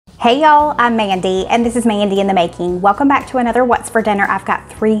Hey y'all, I'm Mandy and this is Mandy in the Making. Welcome back to another What's for Dinner. I've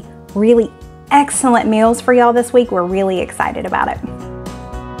got 3 really excellent meals for y'all this week. We're really excited about it.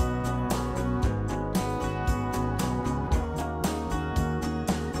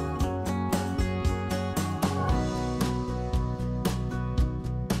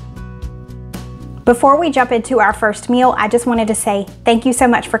 Before we jump into our first meal, I just wanted to say thank you so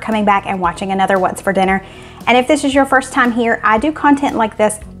much for coming back and watching another What's for Dinner. And if this is your first time here, I do content like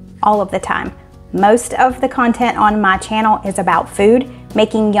this all of the time. Most of the content on my channel is about food,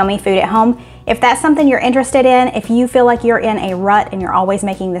 making yummy food at home. If that's something you're interested in, if you feel like you're in a rut and you're always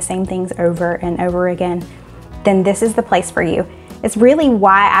making the same things over and over again, then this is the place for you. It's really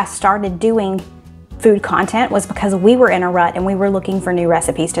why I started doing food content, was because we were in a rut and we were looking for new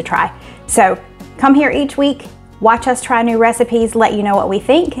recipes to try. So come here each week, watch us try new recipes, let you know what we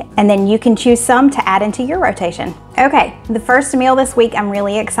think, and then you can choose some to add into your rotation. Okay, the first meal this week I'm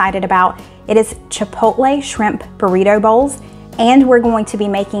really excited about. It is Chipotle shrimp burrito bowls, and we're going to be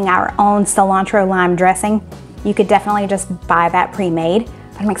making our own cilantro lime dressing. You could definitely just buy that pre-made,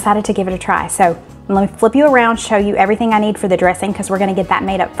 but I'm excited to give it a try. So let me flip you around, show you everything I need for the dressing, because we're gonna get that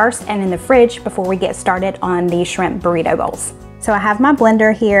made up first and in the fridge before we get started on the shrimp burrito bowls. So I have my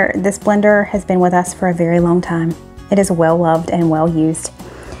blender here. This blender has been with us for a very long time. It is well loved and well used.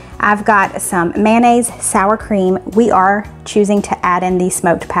 I've got some mayonnaise, sour cream. We are choosing to add in the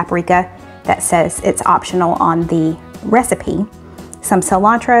smoked paprika that says it's optional on the recipe. Some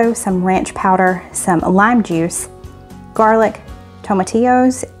cilantro, some ranch powder, some lime juice, garlic,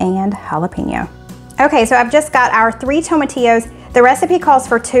 tomatillos, and jalapeno. Okay, so I've just got our 3 tomatillos. The recipe calls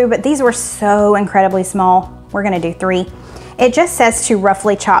for 2, but these were so incredibly small. We're gonna do 3. It just says to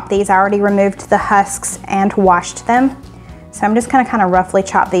roughly chop these. I already removed the husks and washed them. So I'm just gonna kind of roughly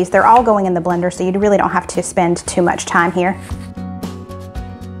chop these. They're all going in the blender, so you really don't have to spend too much time here.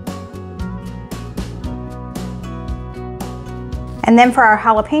 And then for our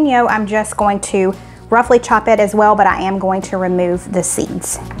jalapeno, I'm just going to roughly chop it as well, but I am going to remove the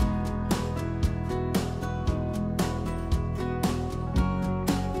seeds.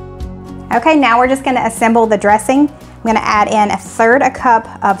 Okay, now we're just gonna assemble the dressing. I'm gonna add in 1/3 cup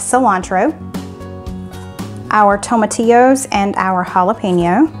of cilantro, our tomatillos and our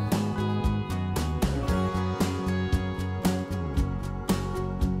jalapeno.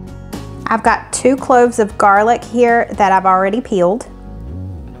 I've got 2 cloves of garlic here that I've already peeled,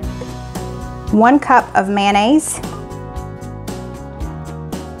 1 cup of mayonnaise,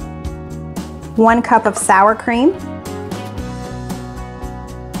 1 cup of sour cream,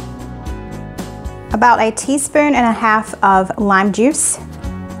 about 1.5 teaspoons of lime juice,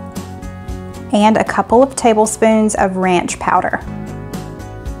 and a couple of tablespoons of ranch powder.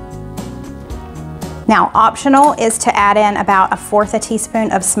 Now, optional is to add in about 1/4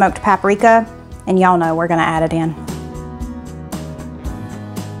 teaspoon of smoked paprika, and y'all know we're gonna add it in.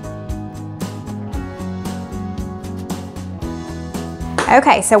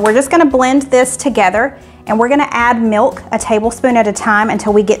 Okay, so we're just gonna blend this together, and we're gonna add milk 1 tablespoon at a time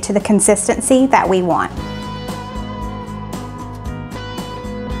until we get to the consistency that we want.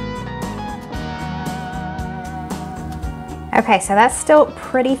 Okay, so that's still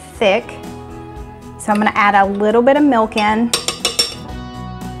pretty thick. So I'm gonna add a little bit of milk in.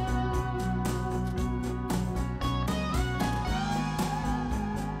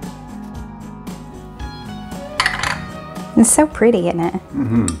 It's so pretty, isn't it?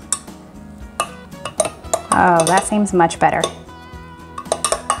 Mm-hmm. Oh, that seems much better.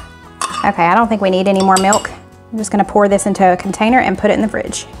 Okay, I don't think we need any more milk. I'm just gonna pour this into a container and put it in the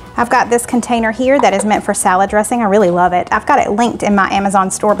fridge. I've got this container here that is meant for salad dressing. I really love it. I've got it linked in my Amazon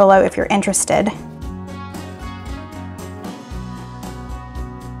store below if you're interested.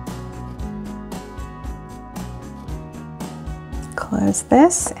 Close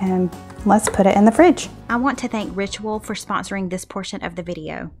this and let's put it in the fridge. I want to thank Ritual for sponsoring this portion of the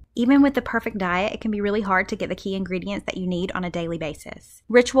video. Even with the perfect diet, it can be really hard to get the key ingredients that you need on a daily basis.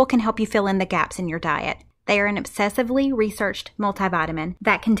 Ritual can help you fill in the gaps in your diet. They are an obsessively researched multivitamin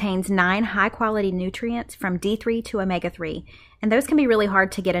that contains 9 high-quality nutrients from D3 to omega-3, and those can be really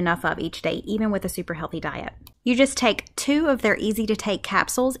hard to get enough of each day, even with a super healthy diet. You just take 2 of their easy-to-take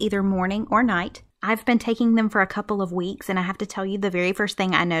capsules either morning or night. I've been taking them for a couple of weeks, and I have to tell you, the very first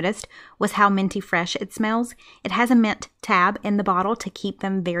thing I noticed was how minty fresh it smells. It has a mint tab in the bottle to keep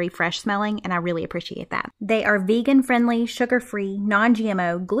them very fresh smelling, and I really appreciate that. They are vegan-friendly, sugar-free,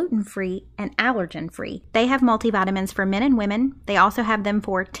 non-GMO, gluten-free, and allergen-free. They have multivitamins for men and women. They also have them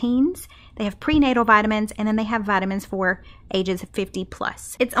for teens. They have prenatal vitamins, and then they have vitamins for ages 50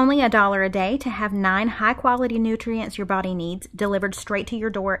 plus. It's only $1 a day to have 9 high-quality nutrients your body needs delivered straight to your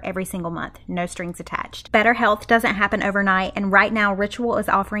door every single month. No strings attached. Better health doesn't happen overnight, and right now Ritual is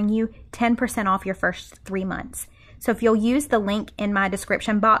offering you 10% off your first 3 months. So if you'll use the link in my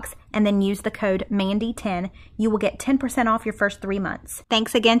description box and then use the code MANDY10, you will get 10% off your first 3 months.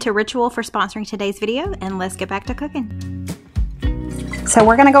 Thanks again to Ritual for sponsoring today's video, and let's get back to cooking. So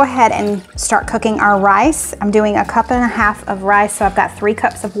we're gonna go ahead and start cooking our rice. I'm doing 1.5 cups of rice, so I've got 3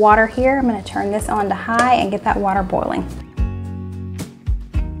 cups of water here. I'm gonna turn this on to high and get that water boiling.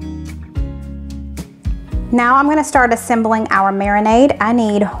 Now I'm gonna start assembling our marinade. I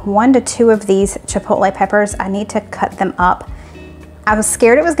need 1 to 2 of these chipotle peppers. I need to cut them up. I was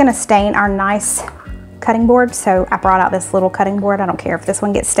scared it was gonna stain our nice cutting board, so I brought out this little cutting board. I don't care if this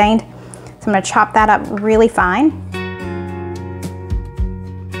one gets stained. So I'm gonna chop that up really fine.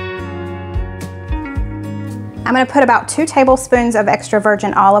 I'm gonna put about 2 tablespoons of extra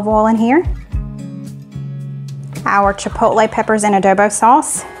virgin olive oil in here. Our chipotle peppers and adobo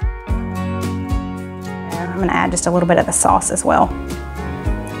sauce. I'm gonna add just a little bit of the sauce as well.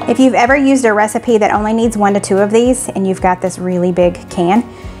 If you've ever used a recipe that only needs 1 to 2 of these and you've got this really big can,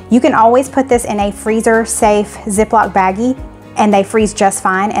 you can always put this in a freezer safe Ziploc baggie and they freeze just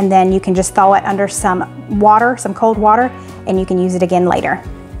fine, and then you can just thaw it under some water, some cold water, and you can use it again later.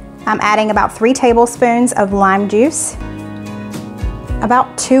 I'm adding about 3 tablespoons of lime juice,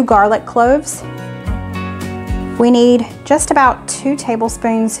 about 2 garlic cloves. We need just about 2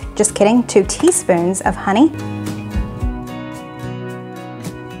 tablespoons, just kidding, 2 teaspoons of honey.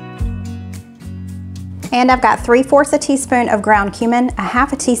 And I've got 3/4 a teaspoon of ground cumin,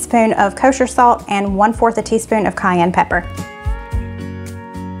 1/2 teaspoon of kosher salt, and 1/4 a teaspoon of cayenne pepper.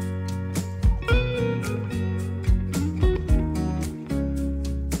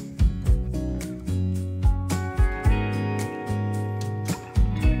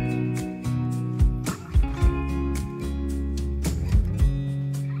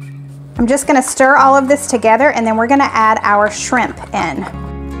 I'm just gonna stir all of this together, and then we're gonna add our shrimp in.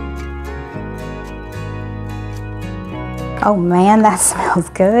 Oh man, that smells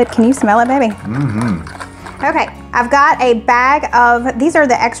good. Can you smell it, baby? Mm-hmm. Okay, I've got a bag of, these are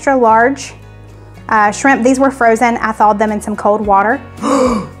the extra large shrimp. These were frozen. I thawed them in some cold water.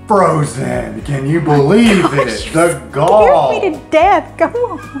 Frozen, can you believe it? The gall. Scared me to death, go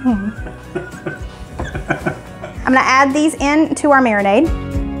on. I'm gonna add these into our marinade.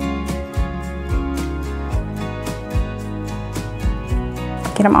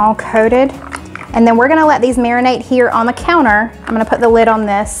 Get them all coated. And then we're gonna let these marinate here on the counter. I'm gonna put the lid on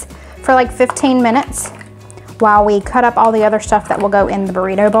this for like 15 minutes while we cut up all the other stuff that will go in the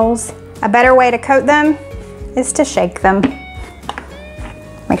burrito bowls. A better way to coat them is to shake them.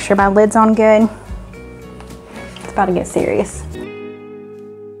 Make sure my lid's on good. It's about to get serious.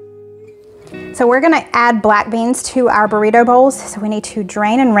 So we're gonna add black beans to our burrito bowls. So we need to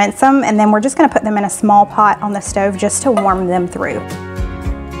drain and rinse them, and then we're just gonna put them in a small pot on the stove just to warm them through.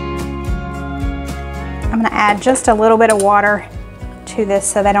 I'm gonna add just a little bit of water to this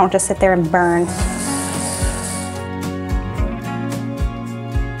so they don't just sit there and burn.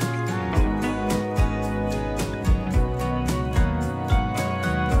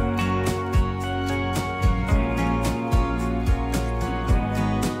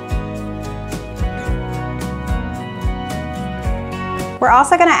 We're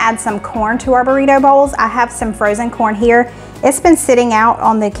also gonna add some corn to our burrito bowls. I have some frozen corn here. It's been sitting out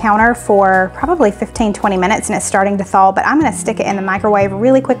on the counter for probably 15-20 minutes and it's starting to thaw, but I'm gonna stick it in the microwave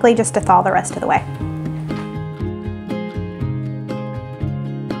really quickly just to thaw the rest of the way.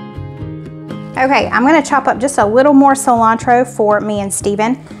 Okay, I'm gonna chop up just a little more cilantro for me and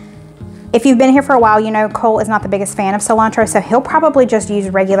Steven. If you've been here for a while, you know Cole is not the biggest fan of cilantro, so he'll probably just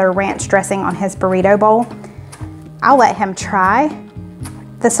use regular ranch dressing on his burrito bowl. I'll let him try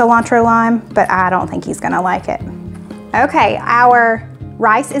the cilantro lime, but I don't think he's gonna like it. Okay, our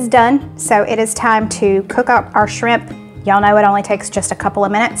rice is done, so it is time to cook up our shrimp. Y'all know it only takes just a couple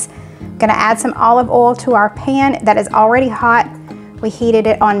of minutes. Gonna add some olive oil to our pan that is already hot. We heated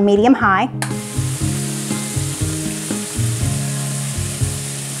it on medium-high.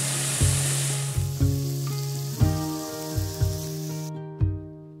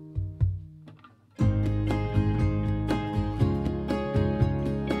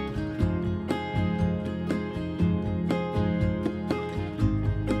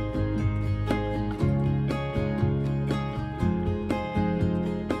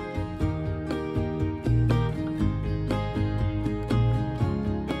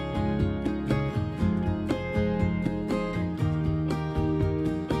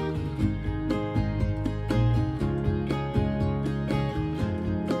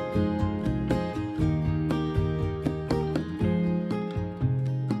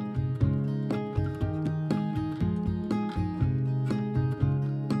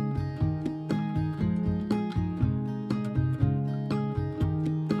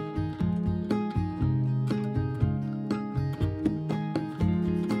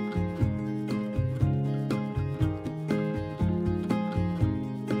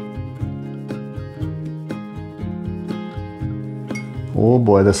 Oh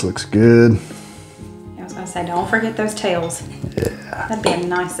boy, this looks good. I was gonna say, don't forget those tails. Yeah. That'd be a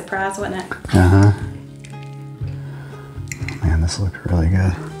nice surprise, wouldn't it? Uh-huh. Man, this looks really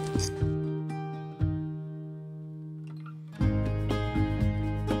good.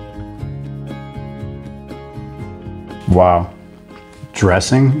 Wow.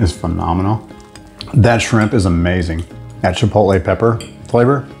 Dressing is phenomenal. That shrimp is amazing. That chipotle pepper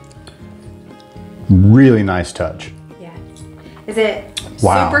flavor, really nice touch. Yeah. Is it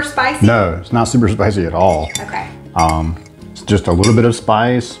Wow. super spicy? No, it's not super spicy at all. Okay. It's just a little bit of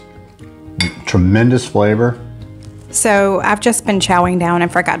spice, tremendous flavor. So I've just been chowing down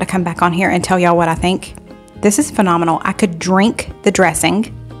and forgot to come back on here and tell y'all what I think. This is phenomenal. I could drink the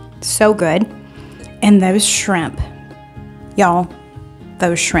dressing. So good. And those shrimp. Y'all,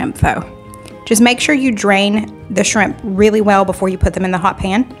 those shrimp though. Just make sure you drain the shrimp really well before you put them in the hot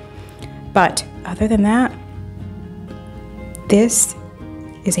pan. But other than that, this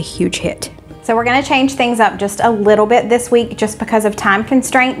is a huge hit. So we're gonna change things up just a little bit this week just because of time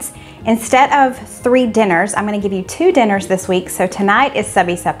constraints. Instead of 3 dinners, I'm gonna give you 2 dinners this week. So tonight is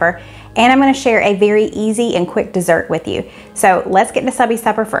Subbie Supper, and I'm gonna share a very easy and quick dessert with you. So let's get to Subbie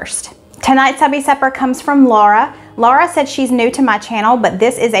Supper first. Tonight's Subbie Supper comes from Laura. Laura said she's new to my channel, but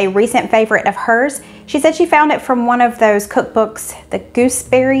this is a recent favorite of hers. She said she found it from one of those cookbooks, the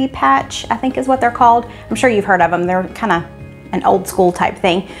Gooseberry Patch, I think is what they're called. I'm sure you've heard of them. They're kind of an old school type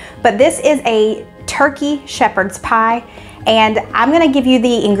thing. But this is a turkey shepherd's pie, and I'm gonna give you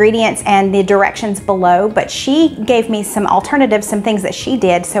the ingredients and the directions below, but she gave me some alternatives, some things that she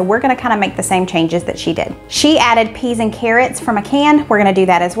did, so we're gonna kind of make the same changes that she did. She added peas and carrots from a can. We're gonna do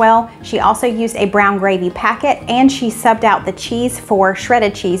that as well. She also used a brown gravy packet, and she subbed out the cheese for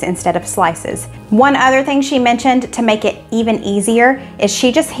shredded cheese instead of slices. One other thing she mentioned to make it even easier is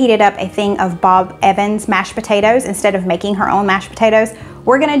she just heated up a thing of Bob Evans mashed potatoes instead of making her own mashed potatoes.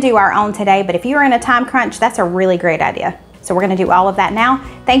 We're gonna do our own today, but if you're in a time crunch, that's a really great idea. So we're gonna do all of that now.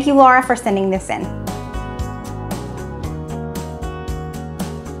 Thank you, Laura, for sending this in.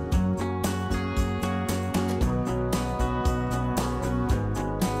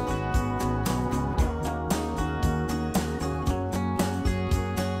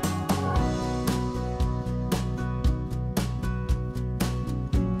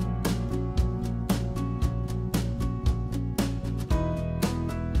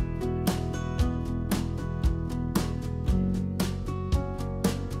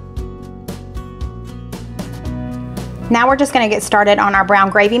 Now we're just gonna get started on our brown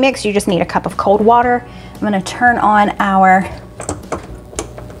gravy mix. You just need a cup of cold water. I'm gonna turn on our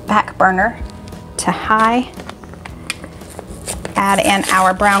back burner to high, add in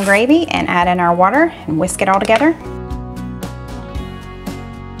our brown gravy and add in our water and whisk it all together.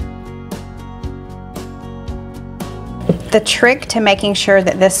 The trick to making sure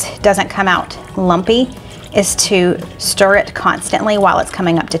that this doesn't come out lumpy is to stir it constantly while it's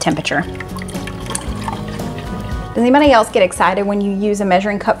coming up to temperature. Does anybody else get excited when you use a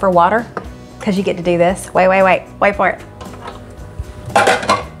measuring cup for water? Because you get to do this. Wait for it.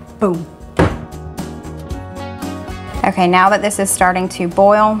 Boom. Okay, now that this is starting to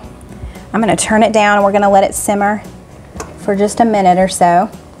boil, I'm gonna turn it down and we're gonna let it simmer for just a minute or so.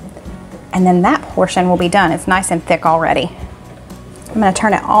 And then that portion will be done. It's nice and thick already. I'm gonna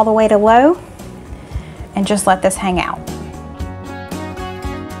turn it all the way to low and just let this hang out.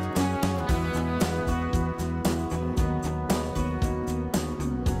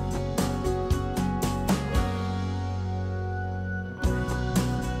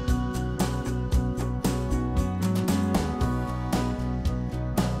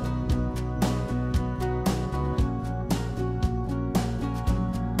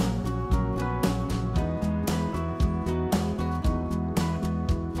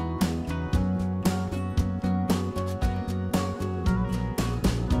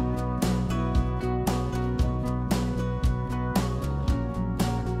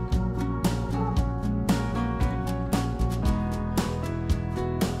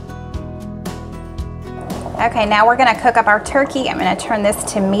 Okay, now we're gonna cook up our turkey. I'm gonna turn this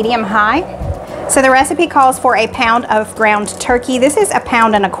to medium high. So the recipe calls for a pound of ground turkey. This is 1.25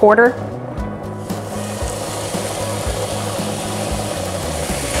 pounds.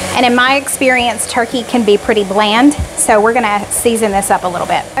 And in my experience, turkey can be pretty bland, so we're gonna season this up a little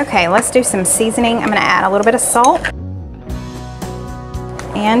bit. Okay, let's do some seasoning. I'm gonna add a little bit of salt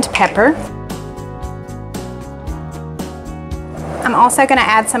and pepper. I'm also gonna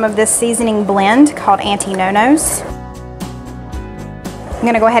add some of this seasoning blend called Auntie No-No's. I'm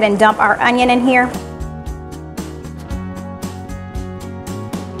gonna go ahead and dump our onion in here.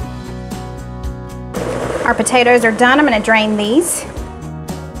 Our potatoes are done. I'm gonna drain these.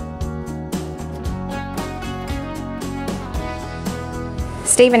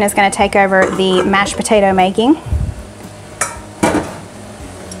 Steven is going to take over the mashed potato making.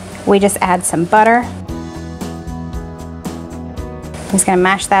 We just add some butter. He's going to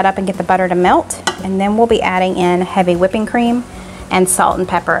mash that up and get the butter to melt, and then we'll be adding in heavy whipping cream and salt and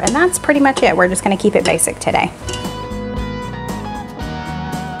pepper, and that's pretty much it. We're just going to keep it basic today.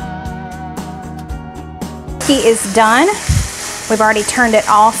 He is done. We've already turned it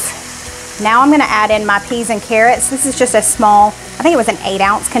off. Now I'm going to add in my peas and carrots. This is just a small, I think it was an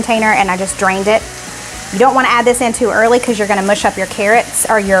 8-ounce container, and I just drained it. You don't want to add this in too early because you're going to mush up your carrots,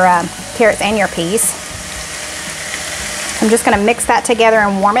 or your carrots and your peas. I'm just going to mix that together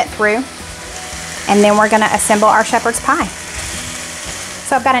and warm it through, and then we're going to assemble our shepherd's pie.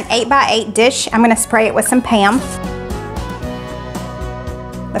 So I've got an 8x8 dish. I'm going to spray it with some Pam.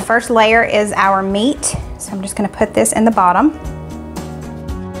 The first layer is our meat, so I'm just going to put this in the bottom.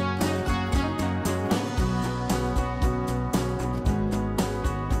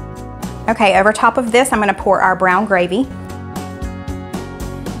 Okay, over top of this, I'm going to pour our brown gravy.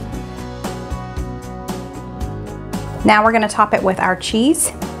 Now we're going to top it with our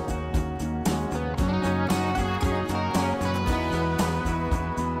cheese.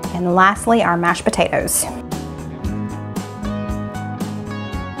 And lastly, our mashed potatoes.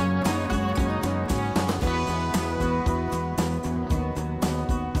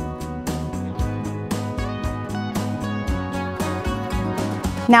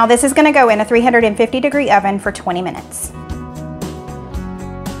 Now this is going to go in a 350-degree oven for 20 minutes.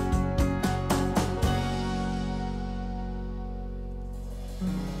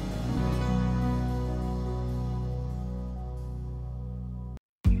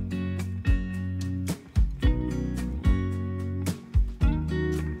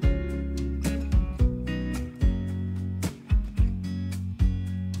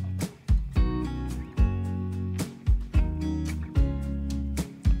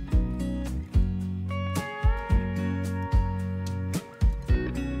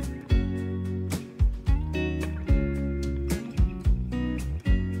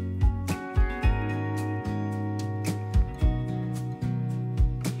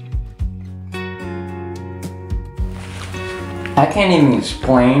 I can't even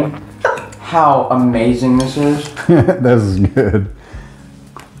explain how amazing this is. This is good.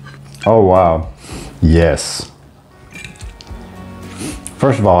 Oh wow. Yes.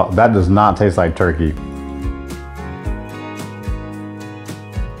 First of all, that does not taste like turkey.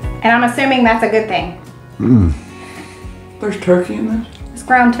 And I'm assuming that's a good thing. There's turkey in this? It's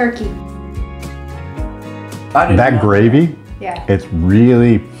ground turkey. That gravy, yeah, it's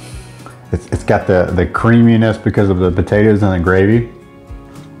really, it's got the creaminess because of the potatoes and the gravy.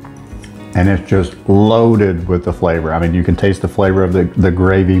 And it's just loaded with the flavor. I mean, you can taste the flavor of the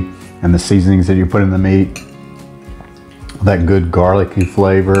gravy and the seasonings that you put in the meat. That good garlicky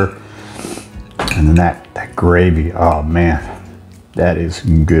flavor. And then that gravy, oh man, that is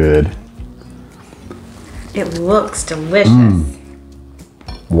good. it looks delicious.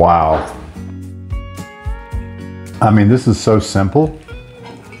 Wow. I mean, this is so simple,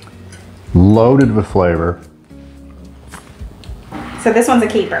 loaded with flavor. So this one's a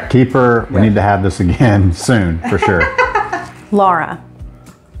keeper. Keeper, we need to have this again soon, for sure. Laura,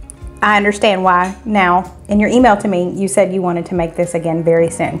 I understand why now. In your email to me, you said you wanted to make this again very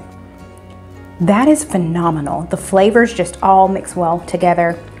soon. That is phenomenal. The flavors just all mix well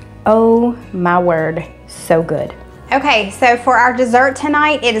together. Oh my word, so good. Okay, so for our dessert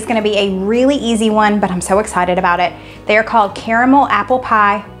tonight, it is gonna be a really easy one, but I'm so excited about it. They are called caramel apple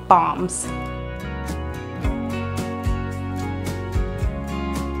pie bombs.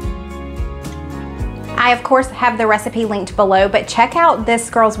 I, of course, have the recipe linked below, but check out this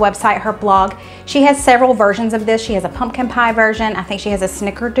girl's website, her blog. She has several versions of this. She has a pumpkin pie version. I think she has a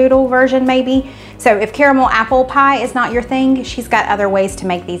snickerdoodle version maybe. So if caramel apple pie is not your thing, she's got other ways to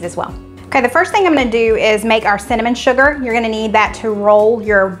make these as well. Okay, the first thing I'm gonna do is make our cinnamon sugar. You're gonna need that to roll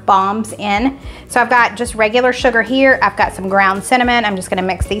your bombs in. So I've got just regular sugar here. I've got some ground cinnamon. I'm just gonna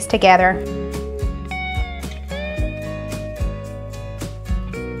mix these together.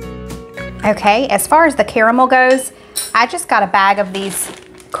 Okay, as far as the caramel goes, I just got a bag of these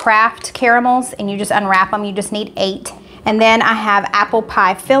Kraft caramels and you just unwrap them. You just need 8. And then I have apple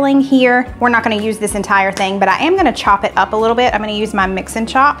pie filling here. We're not gonna use this entire thing, but I am gonna chop it up a little bit. I'm gonna use my mix and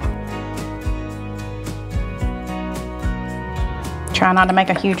chop. Try not to make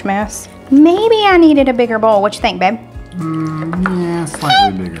a huge mess. Maybe I needed a bigger bowl. What you think, babe? Yeah,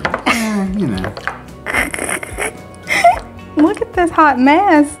 slightly bigger. You know. Look at this hot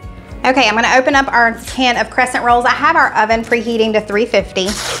mess. Okay, I'm gonna open up our can of crescent rolls. I have our oven preheating to 350.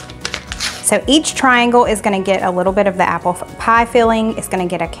 So each triangle is gonna get a little bit of the apple pie filling, it's gonna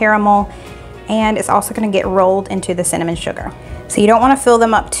get a caramel, and it's also gonna get rolled into the cinnamon sugar. So you don't wanna fill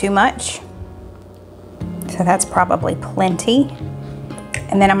them up too much. So that's probably plenty.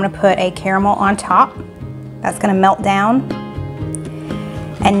 And then I'm gonna put a caramel on top. That's gonna melt down.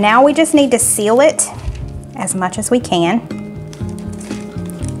 And now we just need to seal it as much as we can.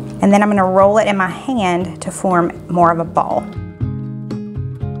 And then I'm gonna roll it in my hand to form more of a ball.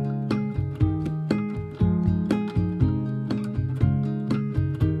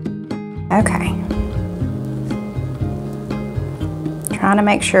 Okay. Trying to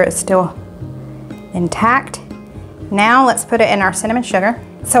make sure it's still intact. Now let's put it in our cinnamon sugar.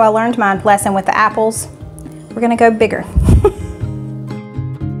 So I learned my lesson with the apples. We're gonna go bigger.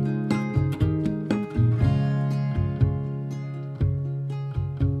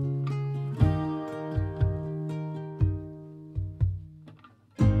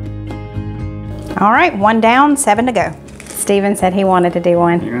 All right, 1 down, 7 to go. Steven said he wanted to do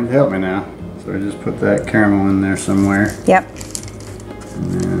one. You're gonna help me now. So I just put that caramel in there somewhere. Yep.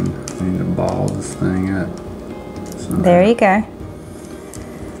 And then I need to ball this thing up. There you go.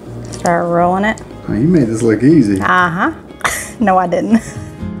 Start rolling it. Oh, you made this look easy. Uh-huh. No, I didn't.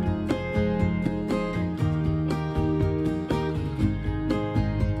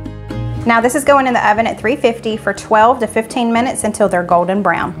 Now this is going in the oven at 350 for 12 to 15 minutes until they're golden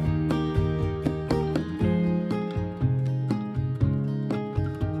brown.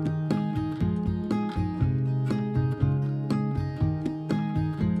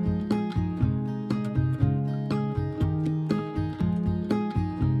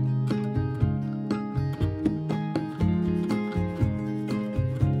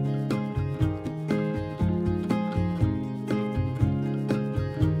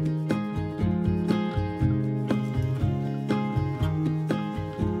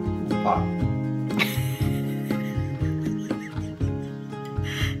 Hot.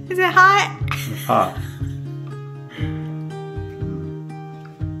 Is it hot? It's hot.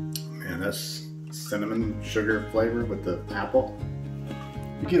 Man, that's cinnamon sugar flavor with the apple.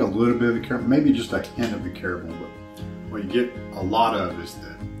 You get a little bit of the caramel, maybe just a hint of the caramel, but what you get a lot of is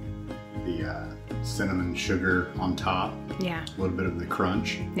the cinnamon sugar on top. Yeah. A little bit of the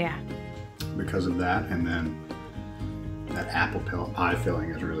crunch. Yeah. Because of that, and then that apple pie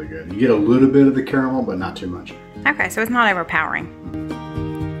filling is really good. You get a little bit of the caramel, but not too much. Okay, so it's not overpowering.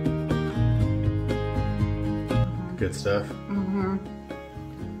 Good stuff. Mm-hmm.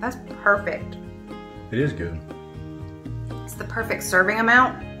 That's perfect. It is good. It's the perfect serving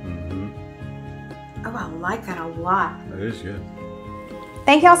amount. Mm-hmm. Oh, I like that a lot. It is good.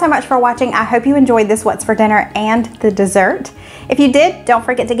 Thank y'all so much for watching. I hope you enjoyed this What's for Dinner and the dessert. If you did, don't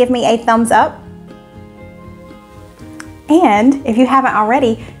forget to give me a thumbs up. And if you haven't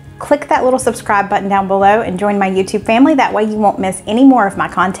already, click that little subscribe button down below and join my YouTube family. That way you won't miss any more of my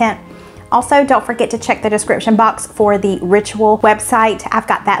content. Also, don't forget to check the description box for the Ritual website. I've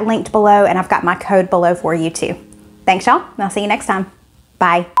got that linked below and I've got my code below for you too. Thanks y'all, and I'll see you next time.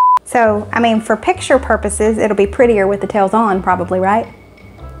 Bye. So, I mean, for picture purposes, it'll be prettier with the tails on probably, right?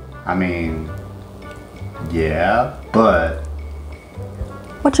 I mean, yeah, but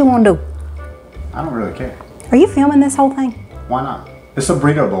What you want to do? I don't really care. Are you filming this whole thing? Why not? It's a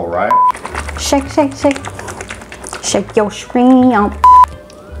burrito bowl, right? Shake, shake, shake. Shake your screen.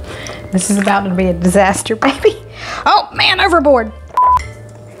 This is about to be a disaster, baby. Oh man, overboard.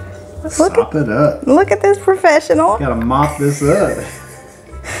 Sop it up. Look at this professional. Gotta mop this up.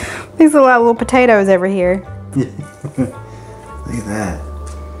 These are little potatoes over here. Look at that.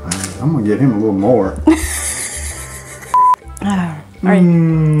 I'm gonna give him a little more.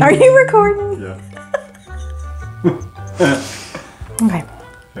 Are you recording? Yeah. Okay.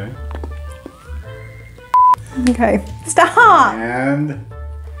 Okay. Okay. Stop. And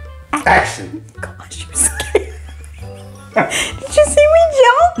action. Gosh, you're scared. Did you see me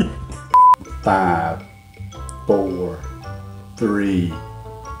jump? 5, 4, 3,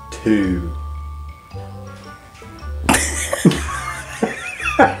 2,